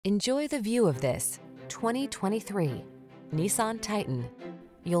Enjoy the view of this 2023 Nissan Titan.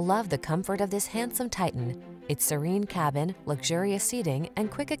 You'll love the comfort of this handsome Titan. Its serene cabin, luxurious seating, and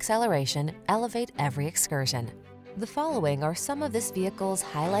quick acceleration elevate every excursion. The following are some of this vehicle's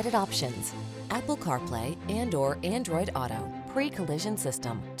highlighted options: Apple CarPlay and/or Android Auto, pre-collision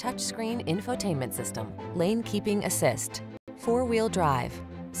system, touchscreen infotainment system, lane keeping assist, four-wheel drive,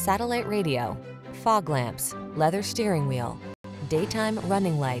 satellite radio, fog lamps, leather steering wheel, daytime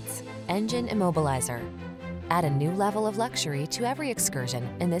running lights, engine immobilizer. Add a new level of luxury to every excursion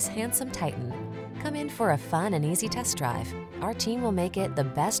in this handsome Titan. Come in for a fun and easy test drive. Our team will make it the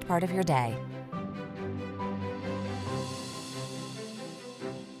best part of your day.